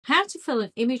How to fill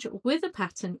an image with a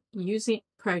pattern using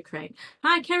Procreate.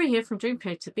 Hi, Kerry here from Dream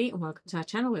Creative Beat, and welcome to our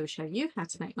channel where we show you how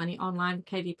to make money online with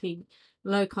KDP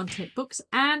low content books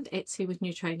and Etsy with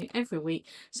new training every week.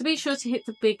 So be sure to hit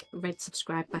the big red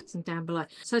subscribe button down below.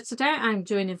 So today I'm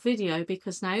doing a video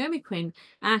because Naomi Quinn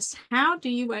asked, how do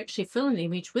you actually fill an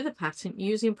image with a pattern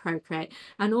using Procreate,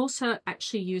 and also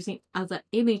actually using other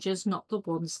images, not the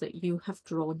ones that you have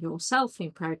drawn yourself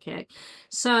in Procreate.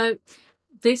 So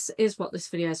this is what this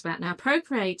video is about. Now,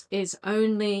 Procreate is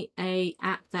only an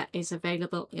app that is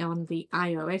available on the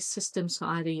iOS system, so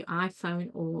either your iPhone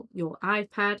or your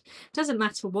iPad. Doesn't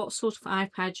matter what sort of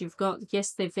iPad you've got.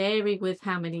 Yes, they vary with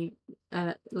how many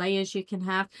layers you can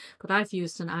have, but I've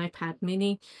used an iPad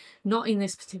mini, not in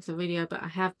this particular video, but I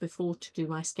have before to do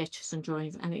my sketches and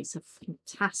drawings, and it's a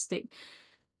fantastic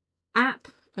app.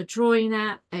 A drawing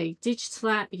app, a digital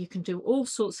app. You can do all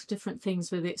sorts of different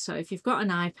things with it. So if you've got an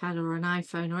iPad or an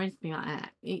iPhone or anything like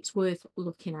that, it's worth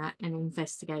looking at and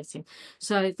investigating.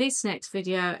 So this next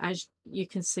video, as you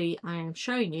can see, I am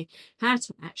showing you how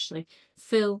to actually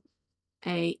fill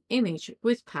a image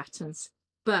with patterns,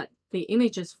 but the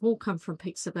images all come from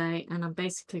Pixabay, and I'm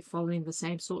basically following the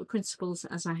same sort of principles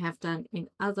as I have done in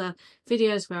other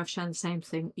videos where I've shown the same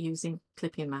thing using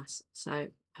clipping mask. So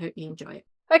hope you enjoy it.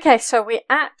 Okay, so we're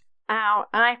at our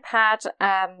iPad.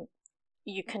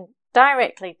 You can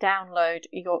directly download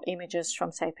your images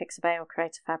from, say, Pixabay or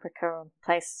Creative Fabrica or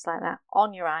places like that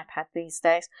on your iPad these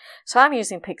days. So I'm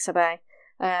using Pixabay.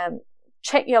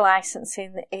 Check your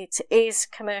licensing. It is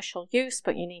commercial use,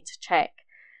 but you need to check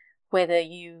whether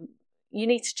you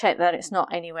need to check that it's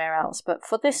not anywhere else. But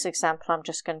for this example, I'm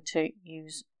just going to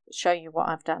show you what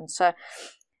I've done. So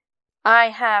I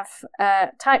have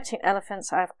typed in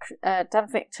elephants, I've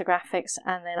done Victor graphics,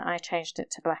 and then I changed it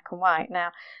to black and white.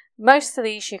 Now, most of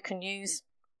these you can use.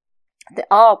 There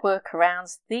are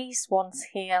workarounds. These ones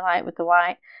here, like with the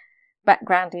white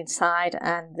background inside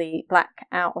and the black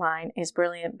outline, is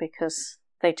brilliant because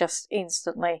they just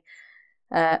instantly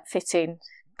fit in,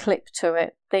 clip to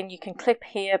it. Then you can clip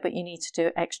here, but you need to do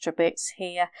extra bits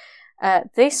here.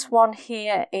 This one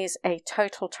here is a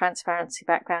total transparency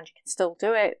background. You can still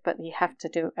do it, but you have to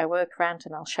do a workaround,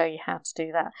 and I'll show you how to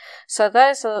do that. So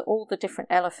those are all the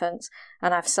different elephants,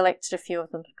 and I've selected a few of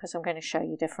them because I'm going to show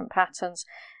you different patterns.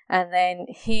 And then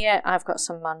here I've got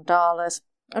some mandalas,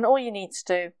 and all you need to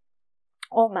do,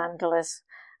 or mandalas,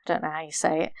 I don't know how you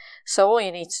say it. So all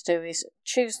you need to do is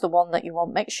choose the one that you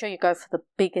want. Make sure you go for the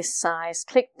biggest size,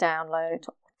 click download,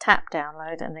 tap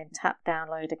download, and then tap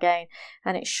download again,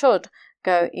 and it should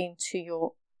go into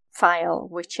your file,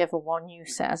 whichever one you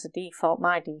set as a default.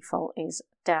 My default is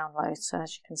download, so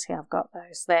as you can see I've got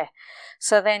those there.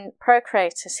 So then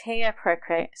Procreate is here.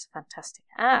 Procreate is a fantastic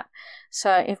app.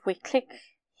 So if we click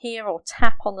here or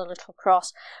tap on the little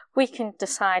cross, we can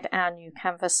decide our new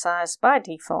canvas size. By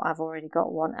default I've already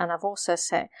got one, and I've also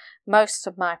set most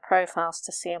of my profiles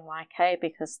to CMYK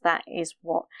because that is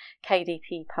what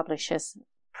KDP publishes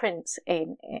prints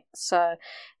in it. So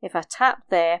if I tap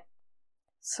there,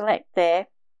 select there,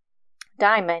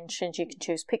 dimensions, you can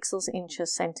choose pixels,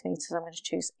 inches, centimeters. I'm going to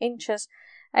choose inches,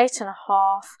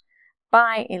 8.5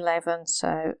 by 11,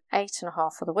 so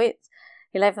 8.5 for the width,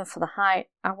 11 for the height.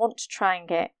 I want to try and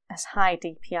get as high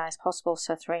DPI as possible,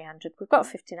 so 300. We've got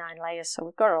 59 layers, so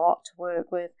we've got a lot to work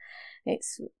with.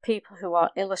 It's people who are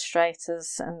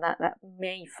illustrators and that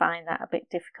may find that a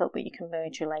bit difficult, but you can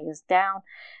merge your layers down.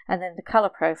 And then the color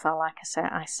profile, like I said,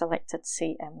 I selected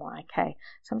CMYK.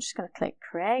 So I'm just going to click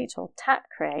create or tap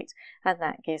create, and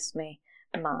that gives me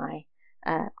my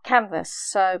canvas.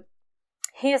 So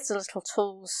here's the little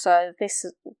tools. So this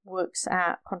works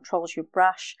out, controls your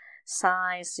brush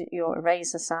size, your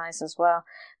eraser size as well.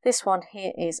 This one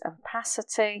here is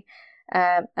opacity,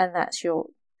 and that's your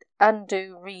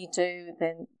undo, redo,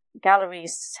 then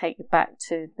galleries to take you back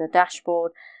to the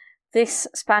dashboard. This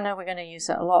spanner, we're going to use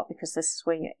it a lot because this is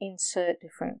where you insert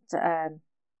different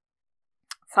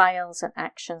files and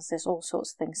actions. There's all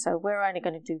sorts of things, so we're only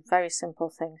going to do very simple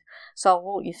things, so I'll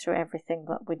walk you through everything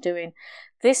that we're doing.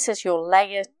 This is your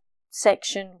layer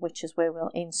section, which is where we'll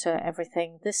insert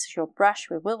everything. This is your brush.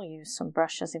 We will use some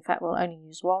brushes. In fact, we'll only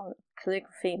use one,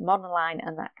 calligraphy, monoline,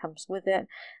 and that comes with it.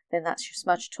 Then that's your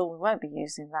smudge tool. We won't be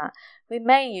using that. We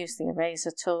may use the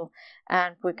eraser tool,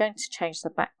 and we're going to change the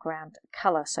background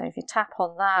color. So if you tap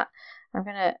on that, I'm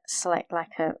going to select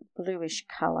like a bluish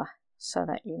color so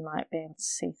that you might be able to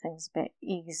see things a bit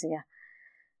easier.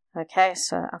 Okay,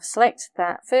 so I've selected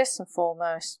that. First and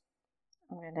foremost,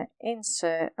 I'm going to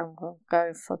insert, and we'll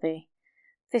go for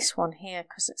this one here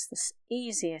because it's the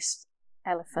easiest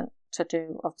elephant to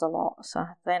do of the lot. So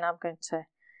then I'm going to,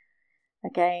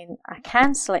 again, I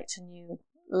can select a new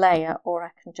layer, or I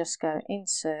can just go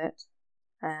insert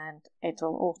and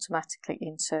it'll automatically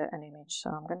insert an image. So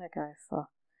I'm going to go for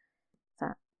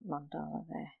that mandala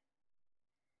there.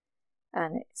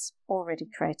 And it's already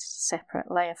created a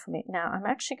separate layer for me. Now I'm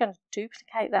actually going to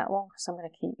duplicate that one because I'm going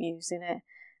to keep using it.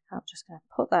 I'm just going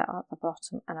to put that at the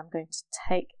bottom and I'm going to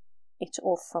take it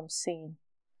off from scene.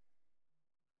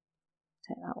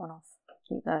 Take that one off.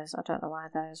 Keep those. I don't know why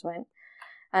those went.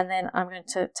 And then I'm going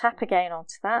to tap again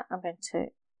onto that. I'm going to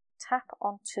tap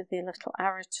onto the little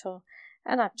arrow tool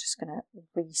and I'm just going to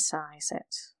resize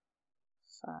it.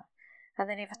 So, and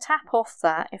then if I tap off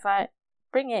that, if I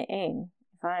bring it in,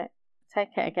 if I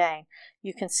take it again,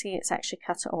 you can see it's actually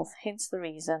cut it off, hence the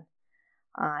reason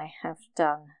I have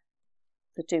done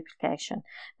the duplication.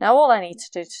 Now all I need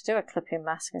to do a clipping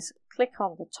mask is click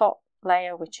on the top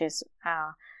layer, which is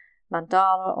our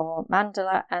mandala or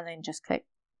mandala, and then just click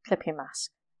clipping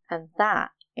mask, and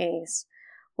that is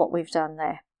what we've done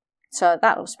there. So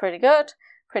that looks pretty good,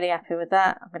 pretty happy with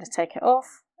that. I'm going to take it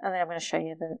off and then I'm going to show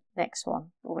you the next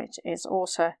one, which is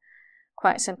also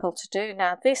quite simple to do.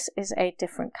 Now this is a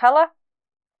different color,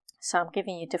 so I'm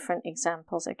giving you different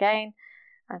examples again.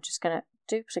 I'm just going to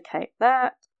duplicate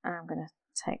that. I'm going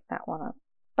to take that one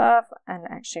above and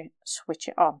actually switch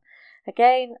it on.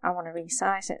 Again, I want to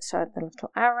resize it, so the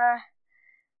little arrow,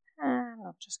 and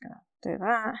I'm just going to do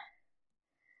that.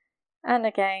 And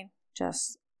again,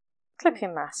 just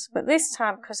clipping mask, but this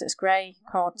time because it's grey, you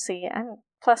can't see it, and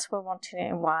plus we're wanting it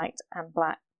in white and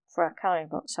black for our colouring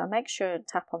book. So make sure to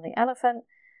tap on the elephant,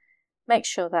 make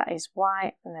sure that is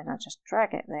white, and then I just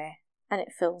drag it there and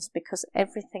it fills because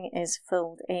everything is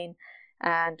filled in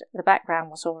and the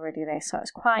background was already there, so it's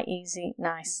quite easy,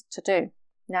 nice to do.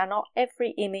 Now not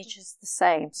every image is the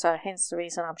same, so hence the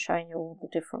reason I'm showing you all the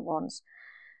different ones.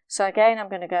 So again, I'm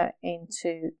going to go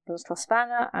into the little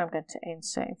spanner, I'm going to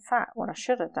insert. In fact, what I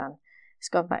should have done is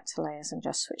gone back to layers and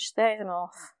just switch them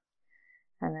off,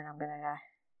 and then I'm going to go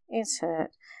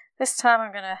insert. This time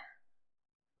I'm going to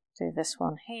do this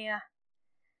one here,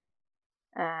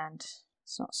 and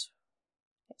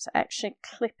it's actually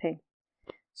clipping,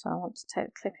 so I want to take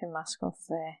the clipping mask off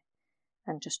there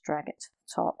and just drag it to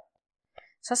the top.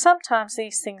 So sometimes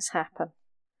these things happen.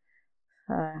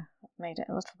 I've made it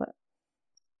a little bit,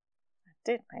 I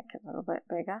did make it a little bit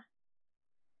bigger,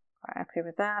 quite happy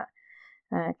with that.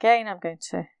 Again, I'm going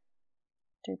to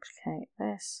duplicate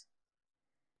this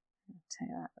and take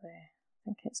that there. I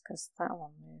think it's because that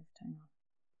one moved. Hang on.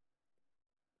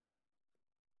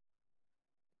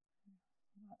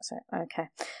 That's it. Okay.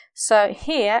 So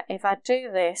here, if I do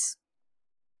this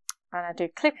and I do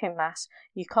clipping mask,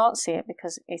 you can't see it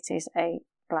because it is a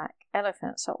black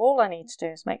elephant. So all I need to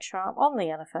do is make sure I'm on the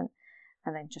elephant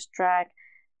and then just drag,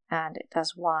 and it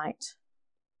does white,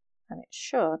 and it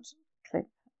should clip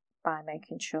by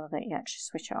making sure that you actually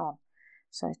switch it on.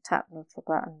 So tap the little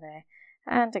button there,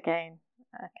 and again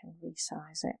I can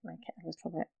resize it, make it a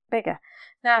little bit bigger.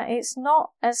 Now it's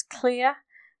not as clear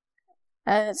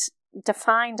as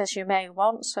defined as you may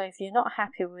want, so if you're not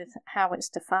happy with how it's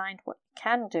defined, what you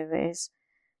can do is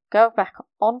go back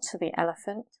onto the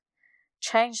elephant,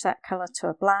 change that colour to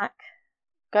a black,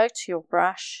 go to your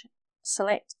brush,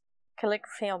 select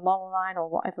calligraphy or monoline or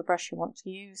whatever brush you want to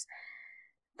use.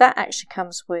 That actually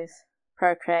comes with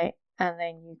Procreate, and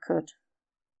then you could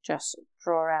just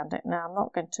draw around it. Now I'm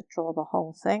not going to draw the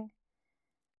whole thing,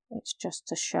 it's just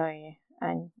to show you,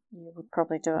 and you would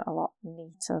probably do it a lot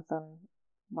neater than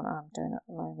what I'm doing at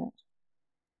the moment.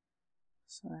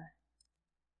 So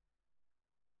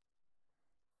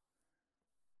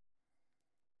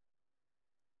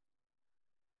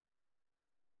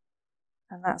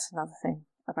and that's another thing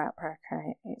about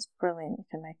Procreate, it's brilliant. You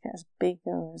can make it as big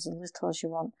or as little as you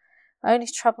want. Only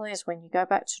trouble is when you go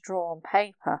back to draw on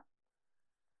paper,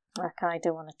 like I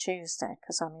do on a Tuesday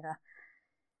because I'm in a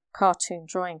cartoon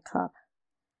drawing club,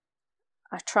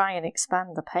 I try and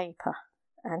expand the paper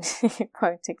and it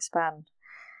won't expand.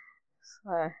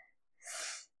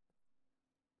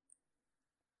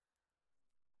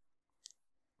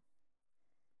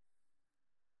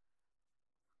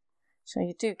 So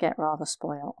you do get rather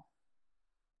spoiled.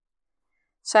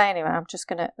 So anyway, I'm just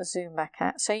going to zoom back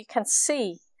out so you can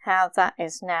see how that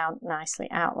is now nicely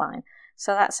outlined.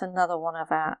 So that's another one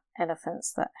of our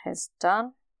elephants that has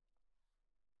done.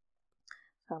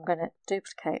 So I'm going to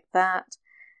duplicate that,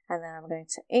 and then I'm going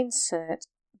to insert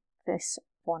this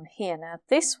one here. Now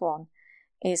this one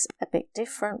is a bit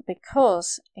different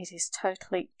because it is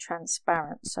totally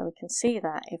transparent, so we can see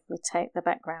that if we take the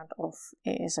background off,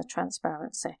 it is a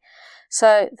transparency.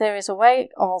 So there is a way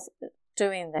of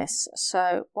doing this.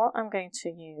 So what I'm going to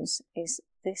use is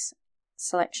this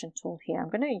selection tool here. I'm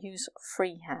going to use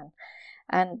freehand,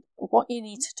 And what you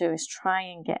need to do is try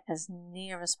and get as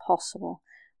near as possible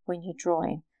when you're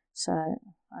drawing. So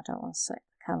I don't want to select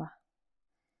the colour.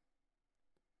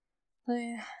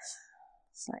 Blue,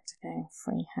 select again,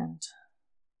 freehand.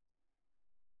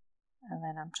 And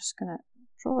then I'm just going to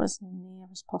draw as near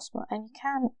as possible. And you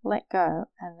can let go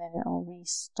and then it'll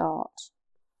restart.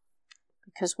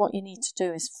 Because what you need to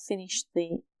do is finish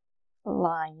the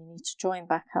line. You need to join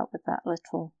back up with that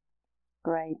little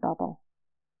grey bubble.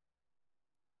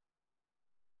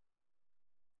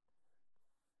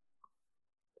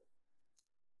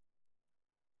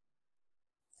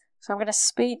 So I'm going to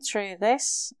speed through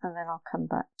this and then I'll come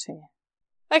back to you.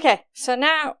 Okay, so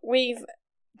now we've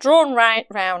drawn right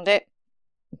round it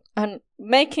and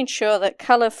making sure that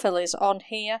colour fill is on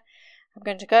here. I'm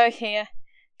going to go here,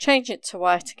 change it to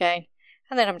white again,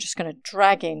 and then I'm just going to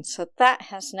drag in. So that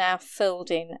has now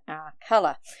filled in our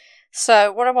colour.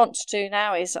 So what I want to do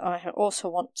now is I also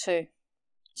want to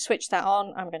switch that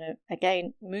on. I'm going to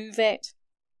again move it.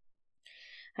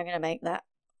 I'm going to make that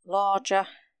larger.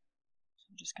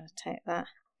 I'm just going to take that,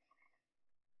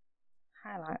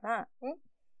 highlight that. Ooh,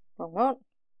 wrong one.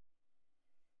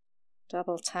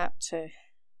 Double tap to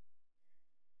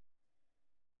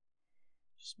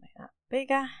just make that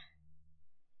bigger.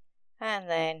 And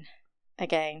then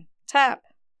again tap,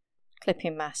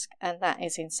 clipping mask, and that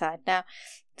is inside. Now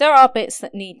there are bits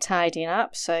that need tidying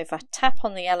up, so if I tap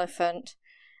on the elephant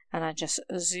and I just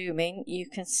zoom in, you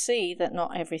can see that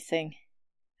not everything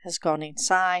has gone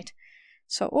inside.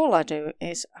 So all I do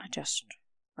is I just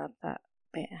rub that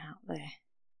bit out there.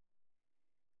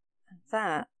 And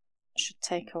that should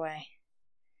take away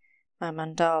my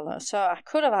mandala. So I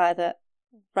could have either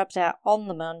rubbed out on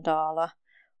the mandala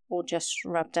or just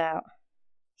rubbed out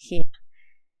here.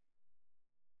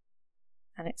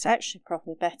 And it's actually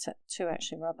probably better to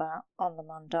actually rub out on the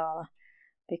mandala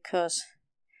because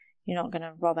you're not going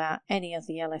to rub out any of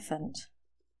the elephant.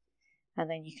 And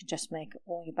then you can just make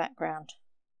all your background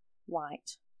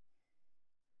white.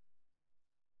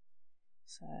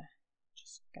 So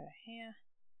just go here,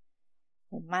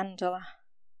 or mandala.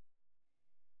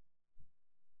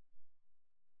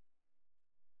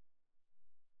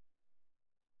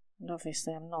 And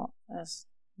obviously I'm not as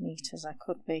neat as I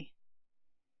could be.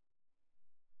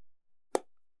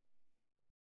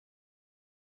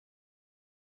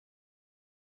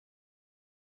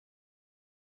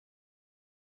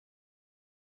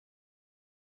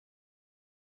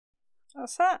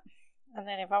 That's that. And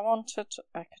then if I wanted,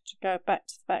 I could go back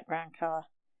to the background colour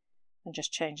and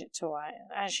just change it to white.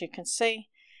 And as you can see,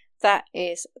 that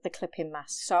is the clipping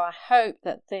mask. So I hope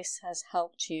that this has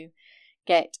helped you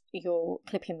get your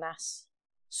clipping mask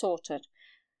sorted.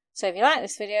 So if you like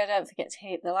this video, don't forget to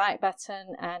hit the like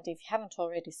button, and if you haven't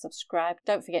already subscribed,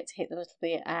 don't forget to hit the little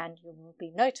bell and you will be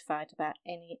notified about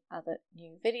any other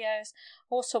new videos.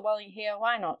 Also, while you're here,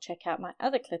 why not check out my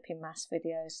other clipping mask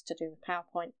videos to do with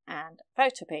PowerPoint and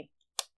Photopea.